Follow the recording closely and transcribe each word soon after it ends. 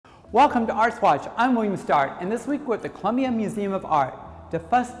Welcome to ARTSWACH. I'm William Starr, and this week we're at the Columbia Museum of Art,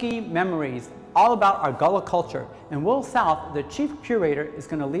 Dafuski Memories, all about our Gullah culture. And Will South, the chief curator, is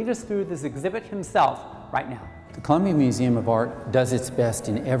going to lead us through this exhibit himself right now. The Columbia Museum of Art does its best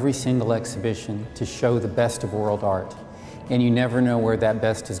in every single exhibition to show the best of world art. And you never know where that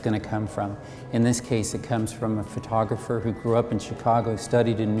best is going to come from. In this case, it comes from a photographer who grew up in Chicago,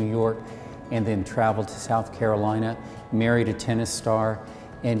 studied in New York, and then traveled to South Carolina, married a tennis star,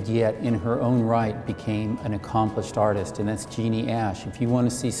 and yet in her own right became an accomplished artist, and that's Jeannie Ash. If you want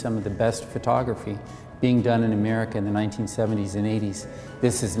to see some of the best photography being done in America in the 1970s and 80s,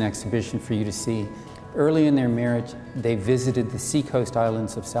 this is an exhibition for you to see. Early in their marriage, they visited the seacoast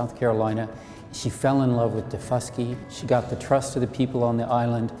islands of South Carolina. She fell in love with Dafuski. She got the trust of the people on the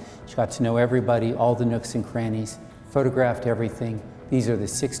island. She got to know everybody, all the nooks and crannies, photographed everything. These are the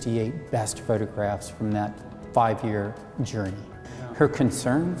 68 best photographs from that 5-year journey. Her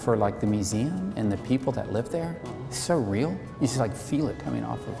concern for the museum and the people that live there is so real. You just feel it coming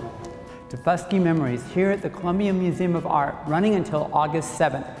off of her. Dafuski Memories here at the Columbia Museum of Art, running until August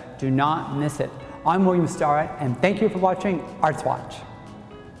 7th. Do not miss it. I'm William Starr, and thank you for watching ARTSWACH.